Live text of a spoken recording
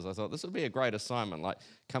I thought this would be a great assignment, like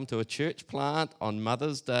come to a church plant on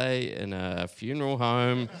Mother's Day in a funeral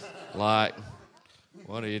home, like,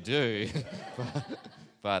 what do you do?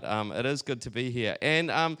 but it is good to be here.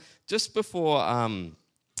 And just before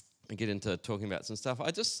we get into talking about some stuff,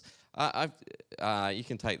 you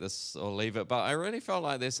can take this or leave it, but I really felt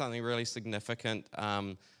like there's something really significant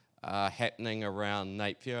happening around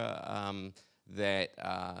Napier. There's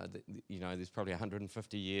probably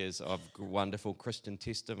 150 years of wonderful Christian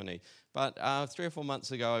testimony. But 3 or 4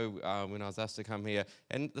 months ago, when I was asked to come here,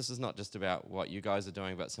 and this is not just about what you guys are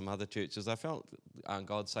doing, but some other churches, I felt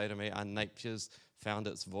God say to me, Napier's found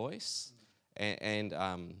its voice. And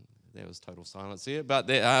there was total silence here, but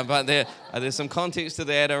there's some context to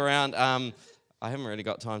that around. I haven't really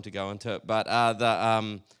got time to go into it, but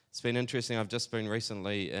it's been interesting. I've just been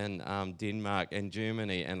recently in Denmark and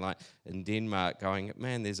Germany, and like in Denmark, going,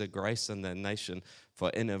 man, there's a grace in the nation for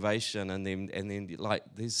innovation, and then like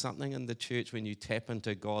there's something in the church when you tap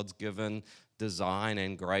into God's given design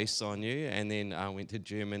and grace on you. And then I went to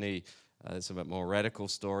Germany. It's a bit more radical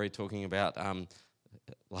story, talking about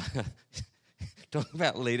talking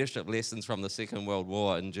about leadership lessons from the Second World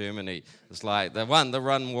War in Germany. It's like the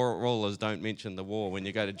run rule is don't mention the war when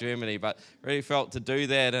you go to Germany, but really felt to do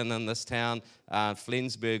that. And in this town,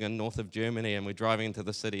 Flensburg, in north of Germany, and we're driving into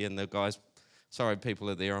the city, and the guys, sorry, people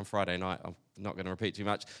are there on Friday night, I'm not going to repeat too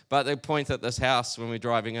much, but they point at this house when we're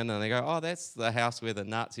driving in, and they go, oh, that's the house where the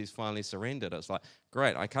Nazis finally surrendered. It's like,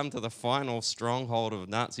 great, I come to the final stronghold of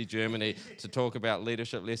Nazi Germany to talk about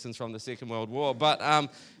leadership lessons from the Second World War, but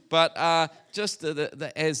the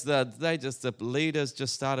leaders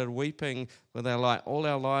just started weeping, where they're like, all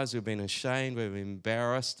our lives we've been ashamed, we've been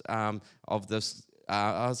embarrassed of this.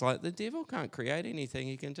 I was like, the devil can't create anything;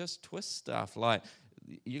 he can just twist stuff. Like,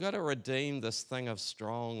 you got to redeem this thing of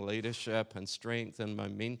strong leadership and strength and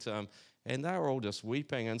momentum. And they were all just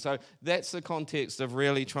weeping. And so that's the context of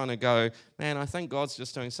really trying to go, man, I think God's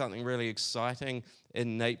just doing something really exciting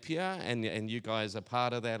in Napier, and you guys are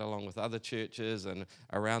part of that, along with other churches and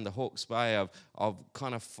around the Hawke's Bay, of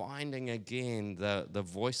kind of finding again the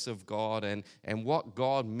voice of God and what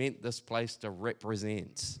God meant this place to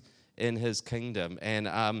represent in his kingdom. And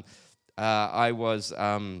I was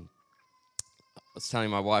telling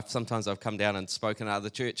my wife, sometimes I've come down and spoken at other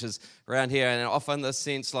churches around here, and often the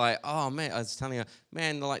sense like, oh man, I was telling her,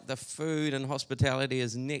 man, like the food and hospitality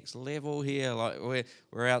is next level here. Like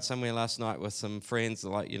we're out somewhere last night with some friends,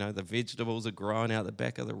 like, you know, the vegetables are growing out the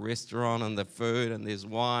back of the restaurant, and the food, and there's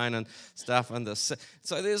wine and stuff, and so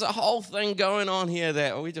there's a whole thing going on here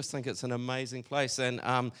that we just think it's an amazing place. And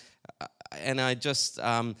I just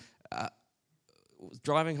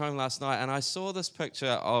driving home last night, and I saw this picture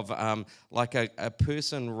of like a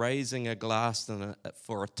person raising a glass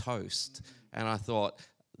for a toast, and I thought,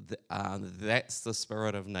 that's the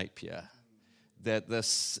spirit of Napier. That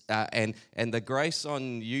this and the grace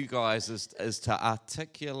on you guys is to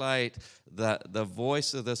articulate the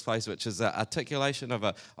voice of this place, which is an articulation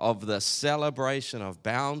of the celebration of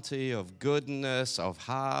bounty, of goodness, of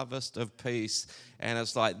harvest, of peace, and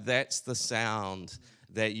it's like that's the sound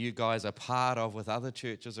that you guys are part of with other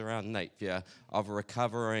churches around Napier, of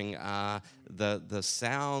recovering the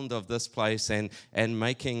sound of this place and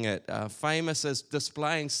making it famous as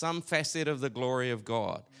displaying some facet of the glory of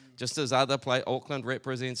God. Just as Auckland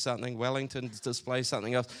represents something, Wellington displays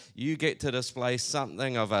something else, you get to display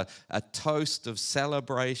something of a toast of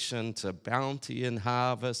celebration to bounty and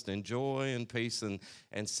harvest and joy and peace and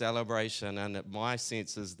celebration. And my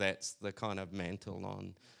sense is that's the kind of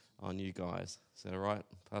mantle on you guys. Is that all right,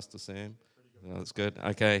 Pastor Sam? No, that's good.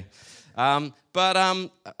 Okay. And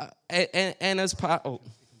as part... Oh.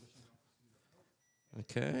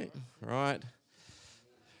 Okay. Right.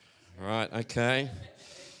 Okay.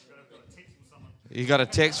 You got a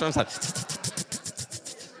text from someone?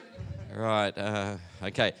 Right.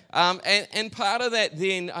 Okay. And part of that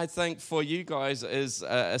then, I think, for you guys is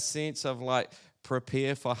a sense of like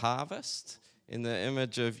prepare for harvest. In the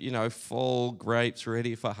image of, full grapes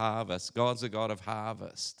ready for harvest. God's a God of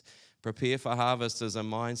harvest. Prepare for harvest is a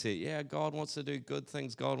mindset. Yeah, God wants to do good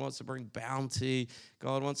things. God wants to bring bounty.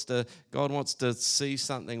 God wants to see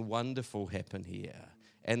something wonderful happen here.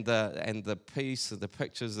 And the peace, the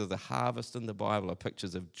pictures of the harvest in the Bible are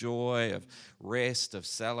pictures of joy, of rest, of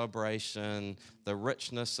celebration, the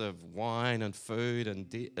richness of wine and food and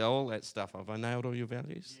all that stuff. Have I nailed all your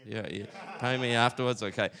values? Yeah. Pay me afterwards?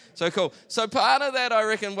 Okay. So cool. So part of that, I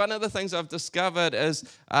reckon, one of the things I've discovered is,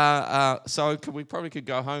 we probably could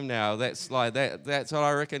go home now. That's like that. That's what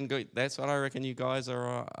I reckon. That's what I reckon you guys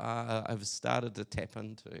have started to tap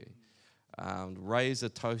into. Raise a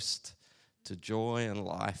toast to joy and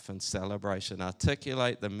life and celebration.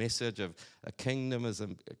 Articulate the message of a kingdom as a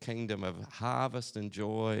kingdom of harvest and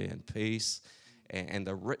joy and peace and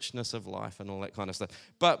the richness of life and all that kind of stuff.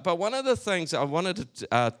 But one of the things I wanted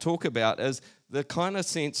to talk about is the kind of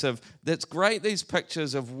sense of, that's great, these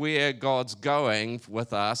pictures of where God's going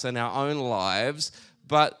with us in our own lives,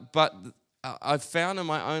 but I've found in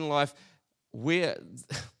my own life where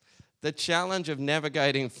the challenge of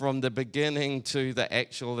navigating from the beginning to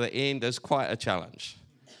the end is quite a challenge.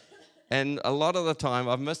 And a lot of the time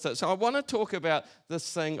I've missed it. So I want to talk about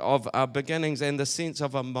this thing of our beginnings and the sense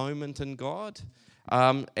of a moment in God.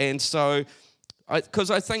 Because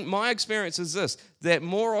I think my experience is this, that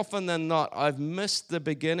more often than not, I've missed the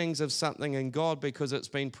beginnings of something in God because it's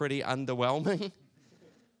been pretty underwhelming.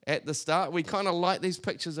 At the start, we kind of like these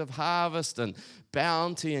pictures of harvest and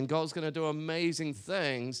bounty, and God's going to do amazing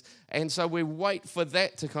things. And so we wait for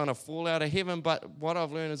that to kind of fall out of heaven. But what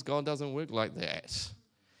I've learned is God doesn't work like that.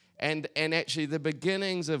 And actually, the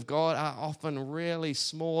beginnings of God are often really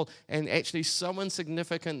small and actually so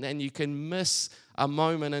insignificant, and you can miss a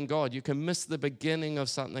moment in God. You can miss the beginning of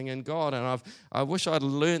something in God. And I wish I'd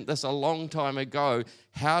learned this a long time ago,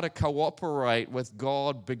 how to cooperate with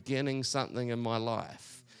God beginning something in my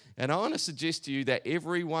life. And I want to suggest to you that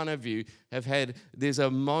every one of you there's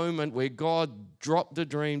a moment where God dropped a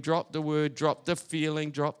dream, dropped a word, dropped a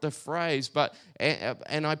feeling, dropped a phrase.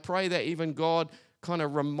 And I pray that even God kind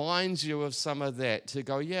of reminds you of some of that, to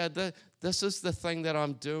go, yeah, this is the thing that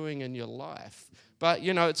I'm doing in your life. But,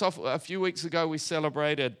 it's a few weeks ago we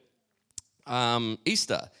celebrated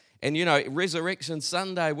Easter. And, Resurrection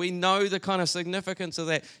Sunday, we know the kind of significance of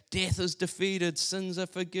that. Death is defeated, sins are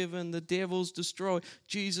forgiven, the devil's destroyed,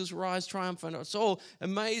 Jesus rise triumphant. It's all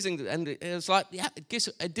amazing. And it's like, yeah, I guess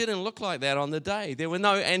it didn't look like that on the day. There were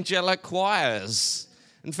no angelic choirs.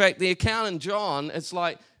 In fact, the account in John, it's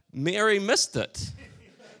like Mary missed it.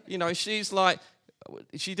 She's like,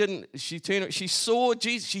 she saw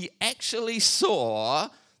Jesus. She actually saw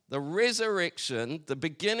the resurrection, the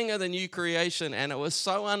beginning of the new creation, and it was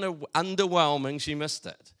so underwhelming, she missed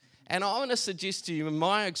it. And I want to suggest to you, in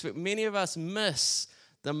my experience, many of us miss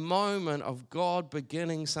the moment of God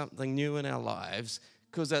beginning something new in our lives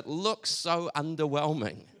because it looks so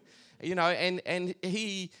underwhelming. And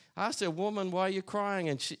he asked a woman, why are you crying?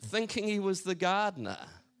 And she, thinking he was the gardener.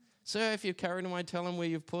 Sir, if you've carried him away, tell him where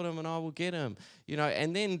you've put him and I will get him.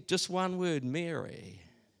 And then just one word, Mary.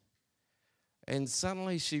 And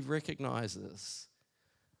suddenly she recognizes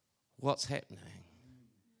what's happening.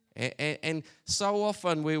 And so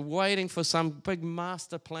often we're waiting for some big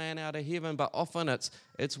master plan out of heaven, but often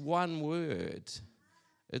it's one word.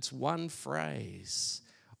 It's one phrase.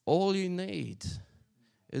 All you need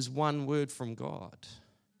is one word from God.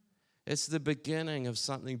 It's the beginning of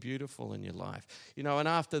something beautiful in your life. And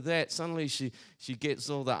after that, suddenly she gets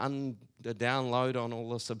all the download on all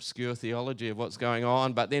this obscure theology of what's going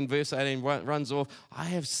on. But then verse 18 runs off, I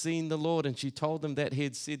have seen the Lord. And she told them that he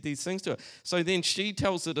had said these things to her. So then she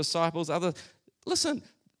tells the disciples, listen,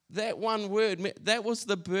 that one word, that was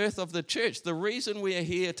the birth of the church. The reason we are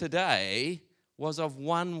here today was of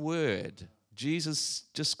one word. Jesus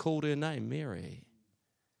just called her name, Mary.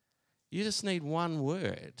 You just need one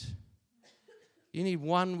word. You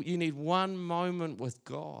need one moment with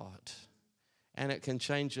God, and it can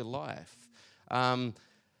change your life.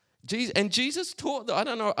 Jesus taught that.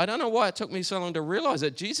 I don't know why it took me so long to realize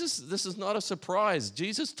it. This is not a surprise.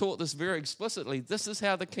 Jesus taught this very explicitly. This is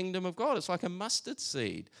how the kingdom of God. It's like a mustard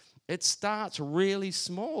seed. It starts really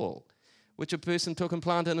small, which a person took and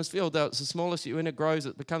planted in his field. Though it's the smallest, when it grows,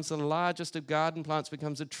 it becomes the largest of garden plants,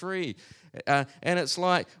 becomes a tree. And it's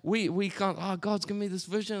like, we can't, God's given me this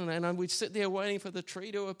vision, and we sit there waiting for the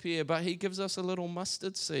tree to appear, but he gives us a little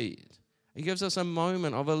mustard seed. He gives us a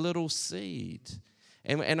moment of a little seed.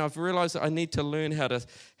 And I've realized that I need to learn how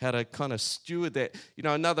to kind of steward that.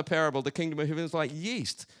 Another parable, the kingdom of heaven is like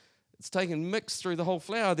yeast. It's taken mixed through the whole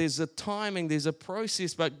flour. There's a timing, there's a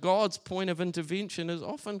process, but God's point of intervention is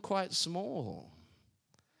often quite small.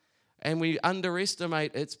 And we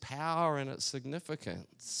underestimate its power and its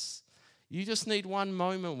significance. You just need one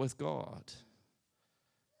moment with God,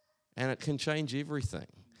 and it can change everything.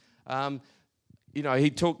 He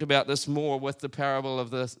talked about this more with the parable of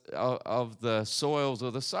the soils or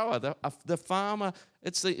the sower. The farmer,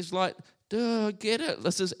 it's like, duh, get it.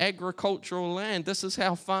 This is agricultural land. This is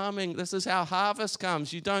how harvest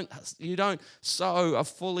comes. You don't sow a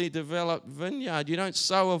fully developed vineyard. You don't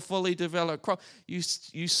sow a fully developed crop. You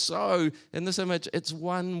sow, in this image, it's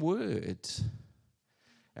one word.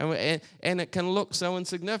 And it can look so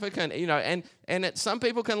insignificant, and some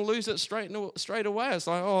people can lose it straight away. It's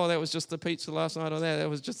like, oh, that was just the pizza last night, or that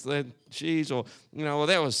was just the cheese, or or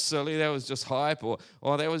that was silly, that was just hype, or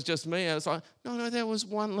that was just me. And it's like, no, that was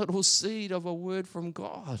one little seed of a word from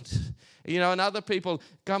God. And other people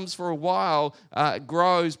comes for a while,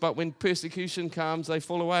 grows, but when persecution comes, they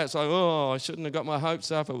fall away. It's like, oh, I shouldn't have got my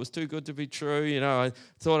hopes up. It was too good to be true. I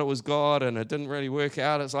thought it was God, and it didn't really work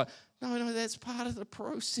out. It's like, no, that's part of the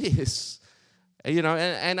process.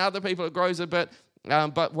 And other people, it grows a bit,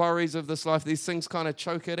 but worries of this life, these things kind of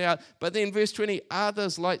choke it out. But then verse 20,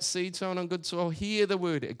 others like seed sown on good soil, hear the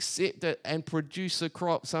word, accept it, and produce a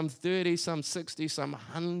crop, some 30, some 60, some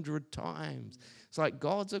 100 times. It's like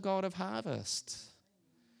God's a God of harvest.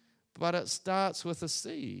 But it starts with a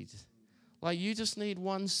seed. Like you just need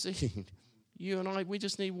one seed. You and I, we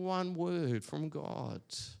just need one word from God.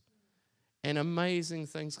 And amazing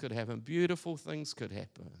things could happen. Beautiful things could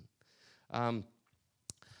happen.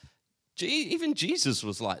 Even Jesus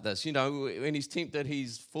was like this. When he's tempted,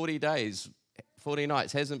 he's 40 days, 40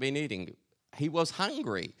 nights, hasn't been eating. He was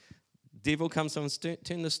hungry. Devil comes to him and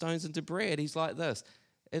turn the stones into bread. He's like this.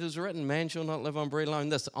 It is written, man shall not live on bread alone.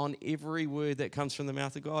 This, on every word that comes from the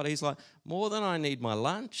mouth of God. He's like, more than I need my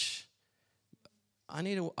lunch, I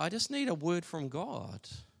just need a word from God.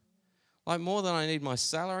 Like more than I need my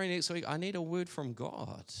salary next week, I need a word from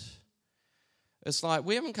God. It's like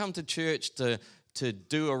we haven't come to church to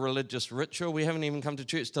do a religious ritual. We haven't even come to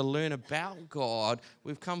church to learn about God.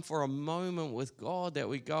 We've come for a moment with God that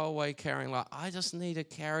we go away carrying. Like, I just need to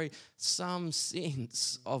carry some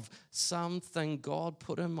sense of something God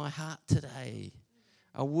put in my heart today.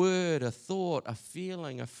 A word, a thought, a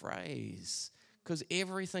feeling, a phrase. Because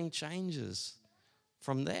everything changes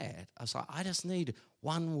from that. I was like, I just need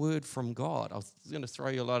one word from God. I was going to throw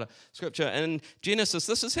you a lot of scripture. In Genesis,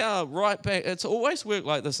 this is how right back, it's always worked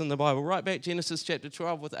like this in the Bible. Right back, Genesis chapter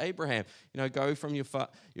 12 with Abraham. Go from your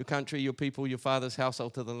country, your people, your father's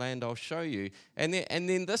household to the land I'll show you. And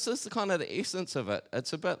then this is the kind of the essence of it.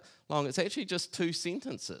 It's a bit long. It's actually just 2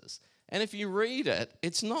 sentences. And if you read it,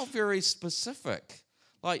 it's not very specific.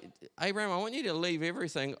 Like, Abraham, I want you to leave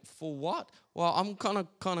everything for what? Well, I'm kind of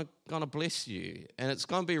going to bless you, and it's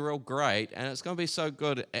going to be real great, and it's going to be so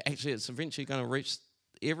good. Actually, it's eventually going to reach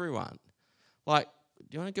everyone. Like, do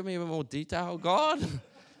you want to give me a bit more detail, God?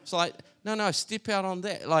 It's like, no, step out on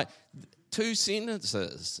that. Like, 2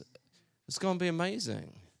 sentences. It's going to be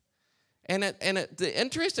amazing. And the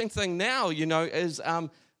interesting thing now, is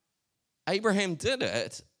Abraham did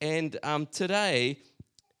it, and today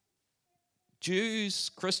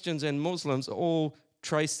Jews, Christians, and Muslims all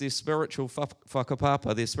trace their spiritual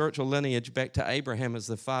whakapapa, their spiritual lineage back to Abraham as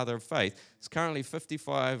the father of faith. It's currently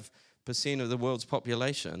 55% of the world's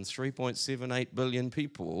population, 3.78 billion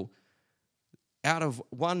people, out of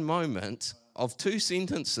one moment of 2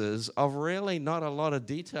 sentences of really not a lot of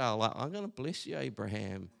detail. Like, I'm going to bless you,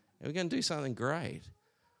 Abraham, and we're going to do something great.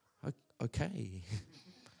 Okay,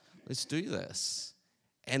 let's do this.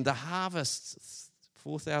 And the harvest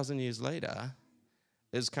 4,000 years later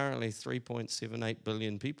is currently 3.78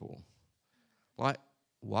 billion people. Like,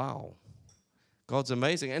 wow. God's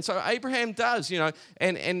amazing. And so Abraham does,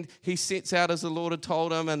 and he sets out as the Lord had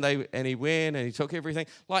told him, and he went and he took everything.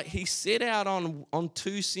 Like, he set out on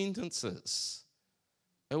 2 sentences.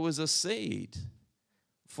 It was a seed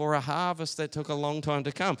for a harvest that took a long time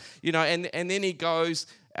to come. And then he goes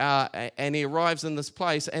and he arrives in this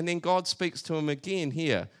place, and then God speaks to him again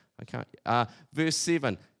here. Verse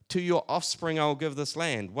 7, to your offspring I'll give this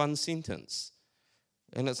land. 1 sentence.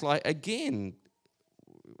 And it's like, again,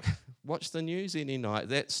 watch the news any night.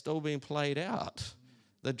 That's still being played out.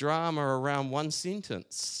 The drama around 1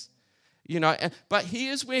 sentence. But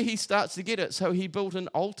here's where he starts to get it. So he built an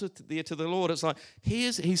altar there to the Lord. It's like,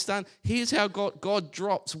 here's how God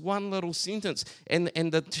drops 1 little sentence. And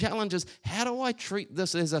the challenge is, how do I treat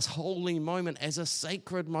this as a holy moment, as a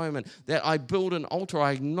sacred moment, that I build an altar,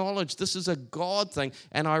 I acknowledge this is a God thing,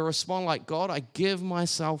 and I respond like, God, I give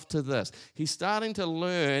myself to this. He's starting to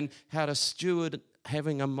learn how to steward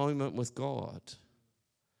having a moment with God.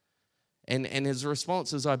 And his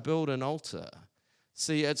response is, I build an altar.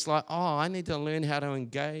 See, it's like, I need to learn how to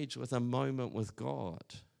engage with a moment with God.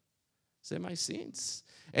 Does that make sense?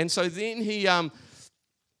 And so then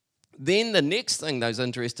then the next thing that's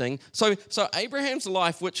interesting, so Abraham's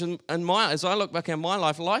life, which as I look back in my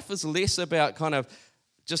life is less about kind of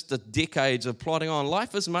just the decades of plodding on.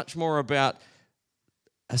 Life is much more about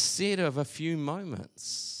a set of a few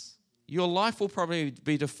moments. Your life will probably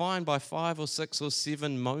be defined by 5 or 6 or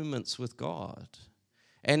 7 moments with God.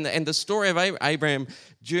 And the story of Abraham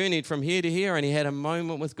journeyed from here to here, and he had a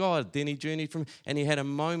moment with God. Then he journeyed and he had a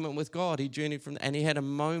moment with God. He journeyed and he had a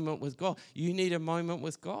moment with God. You need a moment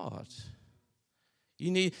with God.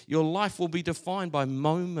 Your life will be defined by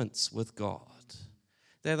moments with God.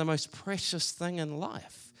 They're the most precious thing in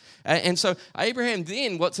life. And so Abraham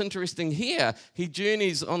then, what's interesting here, he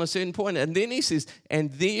journeys on a certain point, and then he says,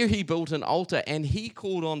 and there he built an altar, and he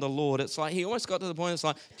called on the Lord. It's like he almost got to the point, it's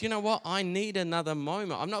like, do you know what? I need another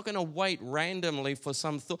moment. I'm not going to wait randomly for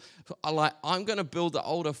some thought. I'm going to build the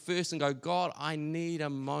altar first and go, God, I need a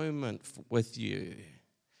moment with you.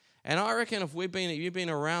 And I reckon if you've been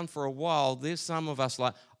around for a while, there's some of us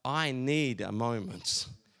like, I need a moment.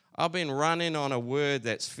 I've been running on a word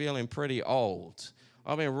that's feeling pretty old.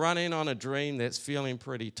 I've been running on a dream that's feeling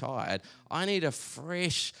pretty tired. I need a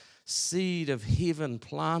fresh seed of heaven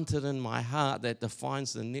planted in my heart that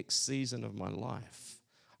defines the next season of my life.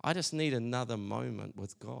 I just need another moment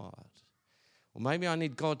with God. Or maybe I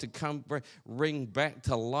need God to come bring back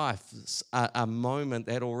to life a moment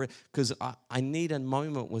that already, because I need a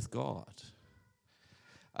moment with God.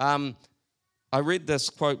 I read this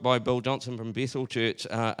quote by Bill Johnson from Bethel Church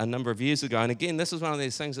a number of years ago. And again, this is one of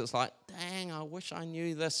these things that's like, dang, I wish I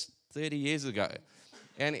knew this 30 years ago.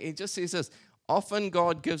 And he just says this, often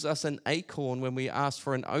God gives us an acorn when we ask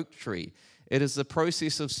for an oak tree. It is the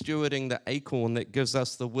process of stewarding the acorn that gives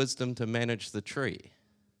us the wisdom to manage the tree.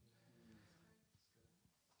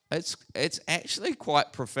 It's actually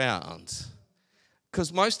quite profound.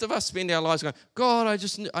 Because most of us spend our lives going, God, I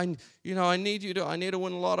need you to, I need to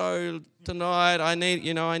win lotto tonight.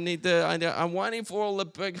 I'm waiting for all the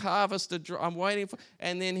big harvest.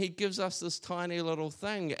 And then he gives us this tiny little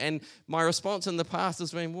thing. And my response in the past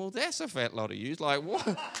has been, well, that's a fat lot of use. Like,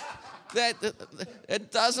 what?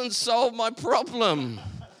 It doesn't solve my problem.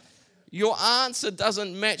 Your answer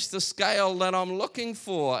doesn't match the scale that I'm looking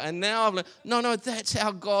for. And now I'm like, no, that's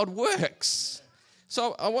how God works.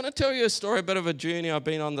 So I want to tell you a story, a bit of a journey I've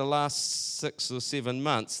been on the last 6 or 7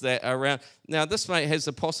 months that around. Now, this has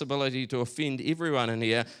the possibility to offend everyone in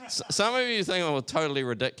here. Some of you think it will totally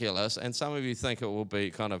ridiculous, and some of you think it will be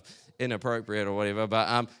kind of inappropriate or whatever,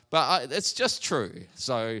 but it's just true.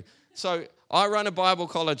 So I run a Bible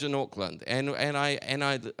college in Auckland, and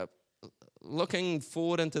I looking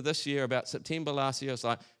forward into this year, about September last year, I was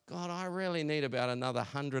like, God, I really need about another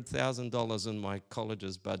 $100,000 in my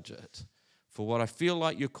college's budget for what I feel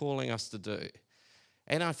like you're calling us to do.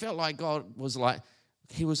 And I felt like God was like,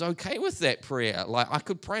 he was okay with that prayer. Like, I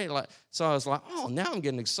could pray. So I was like, oh, now I'm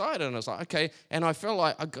getting excited. And I was like, okay. And I felt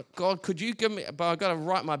like, God, could you give me, but I've got to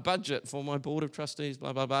write my budget for my board of trustees,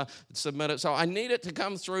 blah, blah, blah, submit it. So I need it to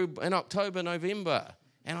come through in October, November.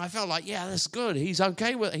 And I felt like, yeah, that's good. He's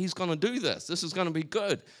okay with it. He's going to do this. This is going to be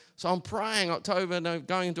good. So I'm praying October,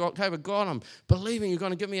 going into October, God, I'm believing you're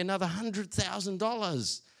going to give me another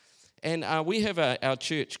 $100,000. And we have our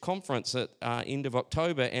church conference at end of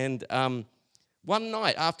October. And one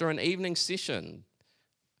night after an evening session,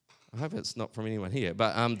 I hope it's not from anyone here,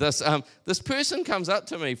 but this person comes up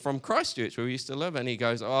to me from Christchurch, where we used to live, and he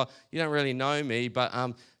goes, oh, you don't really know me, but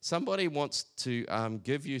somebody wants to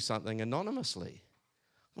give you something anonymously.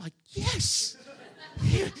 I'm like, yes,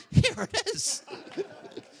 here it is.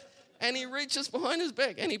 And he reaches behind his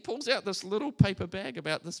back and he pulls out this little paper bag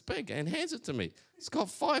about this big and hands it to me. It's got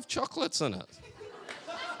 5 chocolates in it.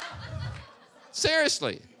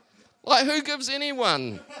 Seriously. Like, who gives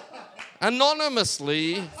anyone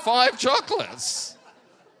anonymously 5 chocolates?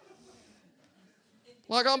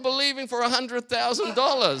 Like, I'm believing for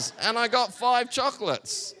 $100,000 and I got 5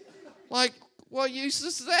 chocolates. Like, what use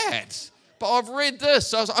is that? But I've read this,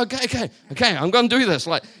 so I was like, okay, I'm going to do this.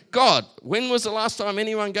 Like, God, when was the last time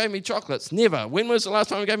anyone gave me chocolates? Never. When was the last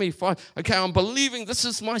time you gave me 5? Okay, I'm believing this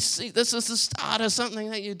is my seed. This is the start of something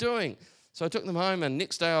that you're doing. So I took them home, and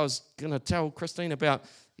next day I was going to tell Christine about,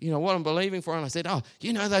 what I'm believing for. And I said, oh,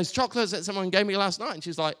 those chocolates that someone gave me last night? And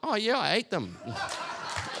she's like, oh, yeah, I ate them.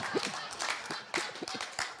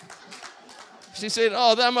 She said,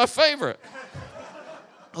 oh, they're my favorite.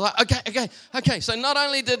 I'm like, okay. So not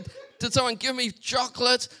only did someone give me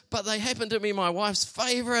chocolates, but they happened to be my wife's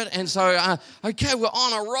favorite. And so, we're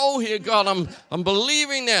on a roll here, God. I'm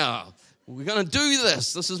believing now. We're going to do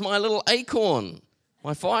this. This is my little acorn,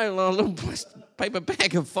 my little paper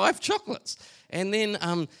bag of 5 chocolates. And then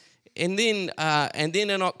in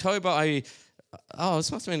October, this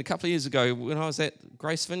must have been a couple of years ago when I was at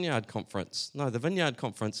Grace Vineyard Conference. No, the Vineyard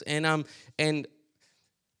Conference. And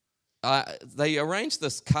they arranged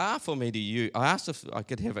this car for me to use. I asked if I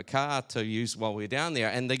could have a car to use while we were down there.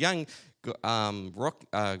 And the young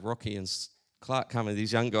Rocky and Clark come in,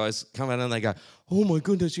 these young guys come in and they go, oh my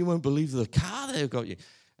goodness, you won't believe the car they've got you.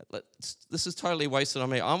 This is totally wasted on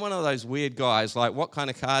me. I'm one of those weird guys, like, what kind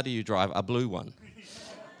of car do you drive? A blue one.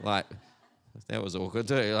 Like, that was awkward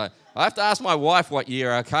too. Like, I have to ask my wife what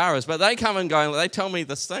year our car is, but they come and go, they tell me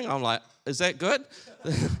this thing. I'm like, is that good?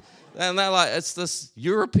 And they're like, it's this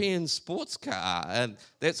European sports car, and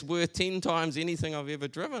that's worth 10 times anything I've ever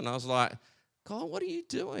driven. I was like, God, what are you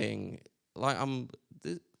doing? Like,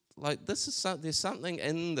 this is there's something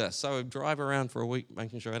in this. So I drive around for a week,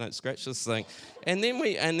 making sure I don't scratch this thing, and then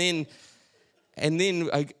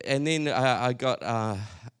I got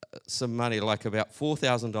some money, like about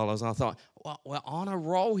 $4,000, and I thought, well, we're on a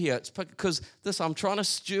roll here. It's because I'm trying to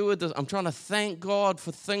steward this. I'm trying to thank God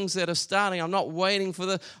for things that are starting. I'm not waiting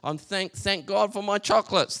for thank God for my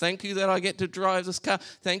chocolates. Thank you that I get to drive this car.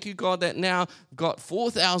 Thank you, God, that now got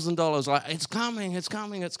 $4,000. Like, it's coming, it's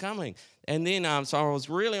coming, it's coming. And then, so I was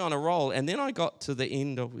really on a roll. And then I got to the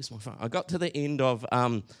end of, where's my phone? I got to the end of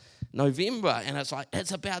November, and it's like,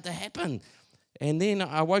 it's about to happen. And then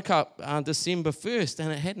I woke up December 1st,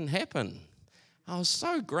 and it hadn't happened. I was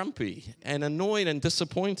so grumpy and annoyed and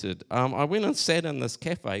disappointed. I went and sat in this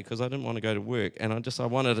cafe because I didn't want to go to work, and I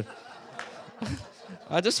wanted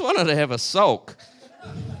to have a sulk.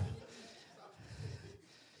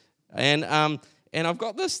 And I've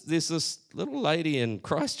got there's this little lady in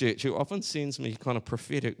Christchurch who often sends me kind of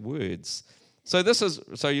prophetic words. So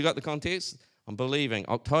you got the context? I'm believing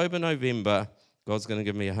October, November, God's going to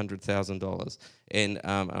give me $100,000. And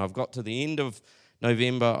I've got to the end of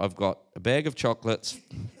November, I've got a bag of chocolates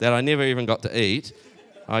that I never even got to eat.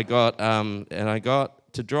 I got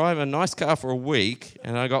to drive a nice car for a week,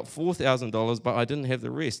 and I got $4,000, but I didn't have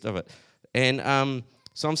the rest of it. And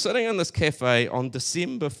so I'm sitting in this cafe on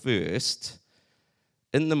December 1st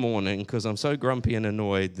in the morning because I'm so grumpy and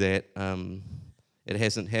annoyed that it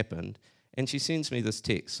hasn't happened. And she sends me this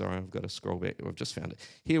text. Sorry, I've got to scroll back. I've just found it.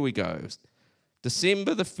 Here we go.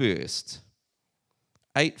 December the 1st,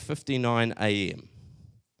 8:59 a.m.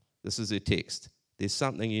 This is her text. There's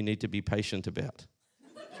something you need to be patient about.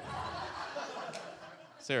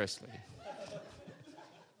 Seriously.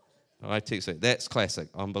 I text her, that's classic.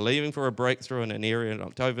 I'm believing for a breakthrough in an area in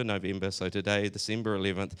October, November. So today, December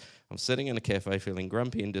 11th, I'm sitting in a cafe feeling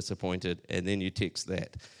grumpy and disappointed, and then you text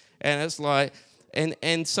that. And it's like,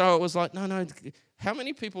 and so it was like, no. How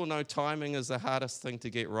many people know timing is the hardest thing to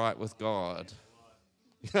get right with God?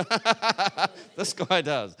 This guy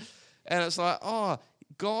does. And it's like,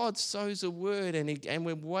 God sows a word, and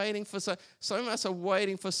we're waiting for so much are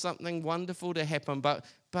waiting for something wonderful to happen, but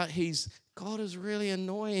God is really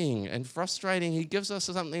annoying and frustrating. He gives us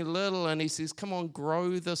something little, and he says, come on,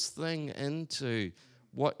 grow this thing into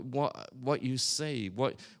what you see,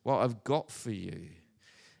 what I've got for you.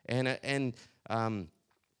 And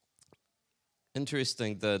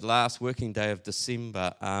interesting, the last working day of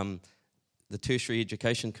December, the Tertiary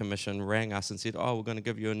Education Commission rang us and said, we're going to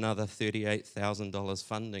give you another $38,000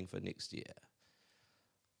 funding for next year.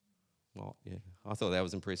 Well, yeah, I thought that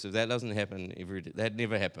was impressive. That doesn't happen every day. That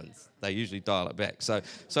never happens. They usually dial it back. So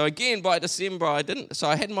again, by December, I didn't. So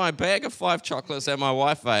I had my bag of 5 chocolates that my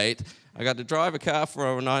wife ate. I got to drive a car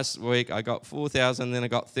for a nice week. I got 4,000, then I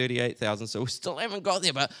got 38,000. So we still haven't got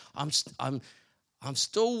there, but I'm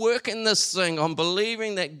still working this thing. I'm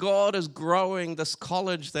believing that God is growing this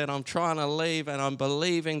college that I'm trying to leave, and I'm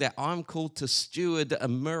believing that I'm called to steward a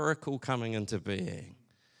miracle coming into being.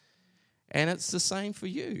 And it's the same for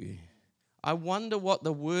you. I wonder what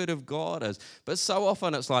the word of God is. But so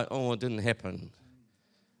often it's like, it didn't happen.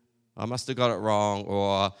 I must have got it wrong,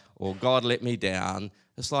 or God let me down.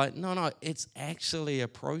 It's like, no, it's actually a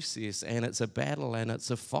process, and it's a battle, and it's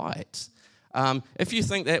a fight. If you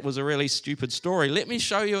think that was a really stupid story, let me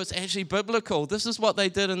show you it's actually biblical. This is what they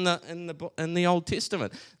did in the Old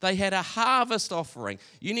Testament. They had a harvest offering.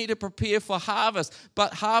 You need to prepare for harvest,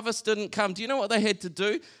 but harvest didn't come. Do you know what they had to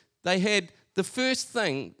do? They had the first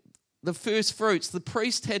thing, the first fruits. The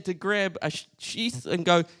priest had to grab a sheath and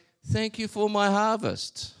go, thank you for my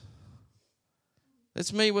harvest.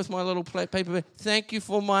 That's me with my little paper. Thank you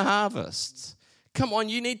for my harvest. Come on,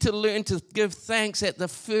 you need to learn to give thanks at the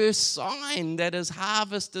first sign that his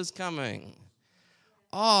harvest is coming.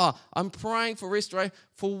 I'm praying for restoration.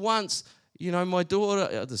 For once, my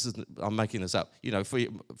daughter, I'm making this up,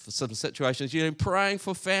 for some situations, praying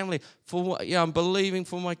for family. I'm believing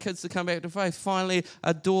for my kids to come back to faith. Finally,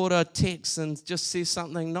 a daughter texts and just says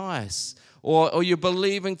something nice. Or you're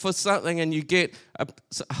believing for something and you get, I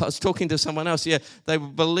was talking to someone else, they were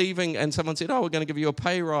believing and someone said, we're going to give you a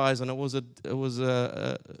pay rise, and it was ended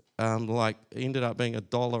up being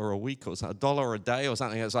 $1 a week or something, $1 a day or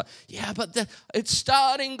something. It's like, but it's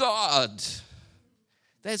starting, God.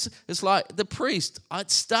 It's like the priest,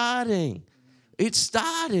 it's starting. It's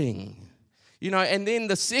starting. And then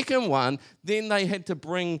the second one, then they had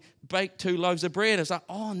to bake 2 loaves of bread. It's like,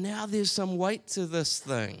 oh, now there's some weight to this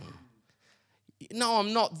thing. No,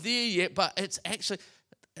 I'm not there yet, but it's actually,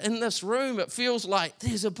 in this room, it feels like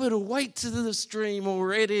there's a bit of weight to this dream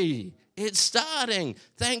already. It's starting.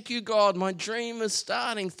 Thank you, God. My dream is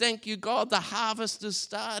starting. Thank you, God. The harvest is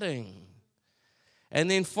starting. And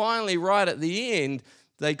then finally, right at the end,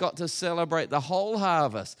 they got to celebrate the whole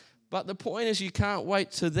harvest. But the point is, you can't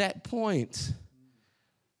wait to that point,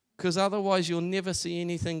 because otherwise you'll never see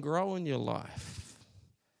anything grow in your life.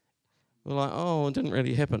 We're like, oh, it didn't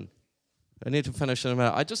really happen. I need to finish in a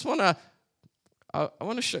minute. I just want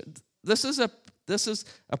to show. This is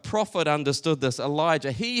a prophet understood this.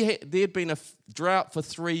 Elijah. There'd been a drought for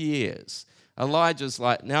 3 years. Elijah's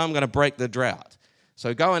like, now I'm going to break the drought.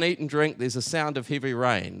 So go and eat and drink. There's a sound of heavy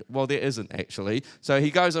rain. Well, there isn't actually. So he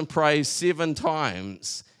goes and prays 7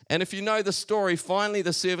 times. And if you know the story, finally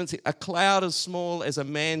the servants, a cloud as small as a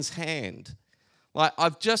man's hand. Like,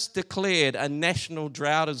 I've just declared a national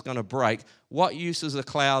drought is going to break. What use is a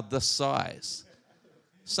cloud this size?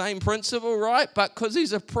 Same principle, right? But because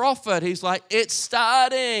he's a prophet, he's like, it's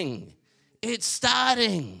starting. It's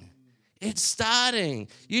starting. It's starting.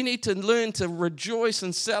 You need to learn to rejoice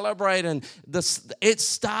and celebrate. And it's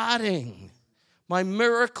starting. My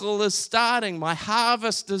miracle is starting. My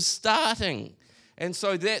harvest is starting. And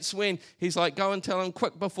so that's when he's like, go and tell him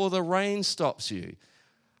quick before the rain stops you.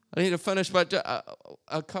 I need to finish, but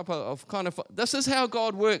a couple of this is how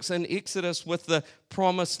God works in Exodus with the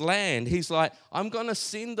promised land. He's like, I'm going to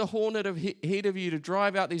send the hornet ahead of you to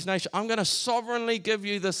drive out these nations. I'm going to sovereignly give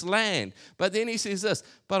you this land. But then he says this,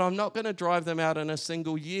 but I'm not going to drive them out in a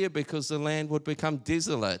single year, because the land would become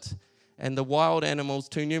desolate and the wild animals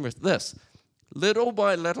too numerous. This, little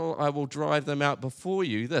by little I will drive them out before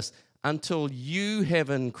you. This, until you have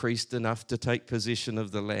increased enough to take possession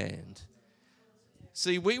of the land.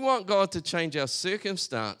 See, we want God to change our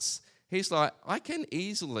circumstance. He's like, I can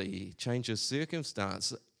easily change your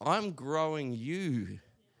circumstance. I'm growing you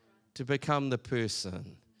to become the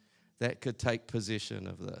person that could take possession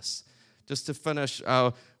of this. Just to finish,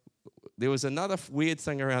 there was another weird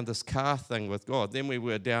thing around this car thing with God. Then we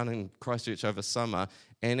were down in Christchurch over summer,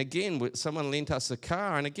 and again, someone lent us a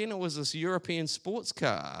car, and again, it was this European sports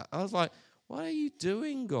car. I was like, what are you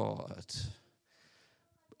doing, God?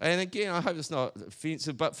 And again, I hope it's not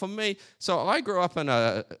offensive, but for me, so I grew up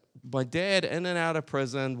my dad in and out of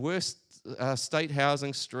prison, worst state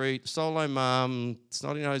housing street, solo mum,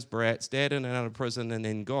 snotty-nosed brats, dad in and out of prison and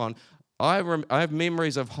then gone. I have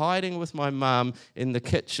memories of hiding with my mum in the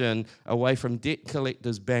kitchen away from debt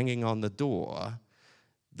collectors banging on the door.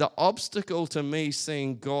 The obstacle to me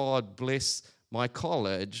seeing God bless my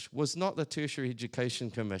college was not the Tertiary Education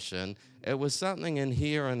Commission. It was something in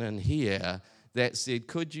here and in here that said,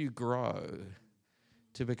 could you grow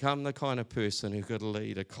to become the kind of person who could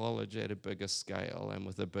lead a college at a bigger scale and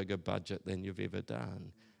with a bigger budget than you've ever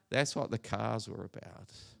done? That's what the cars were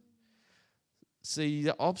about. See,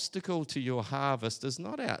 the obstacle to your harvest is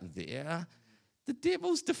not out there. The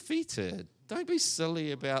devil's defeated. Don't be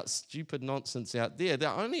silly about stupid nonsense out there. The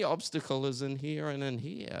only obstacle is in here and in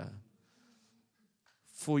here.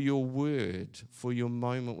 For your word, for your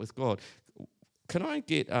moment with God. Can I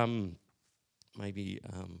get maybe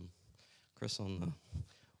Chris on the...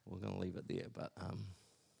 We're going to leave it there, but...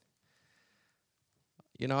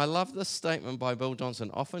 I love this statement by Bill Johnson.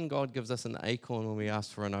 Often God gives us an acorn when we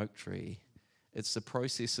ask for an oak tree. It's the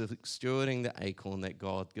process of stewarding the acorn that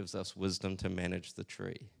God gives us wisdom to manage the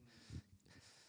tree.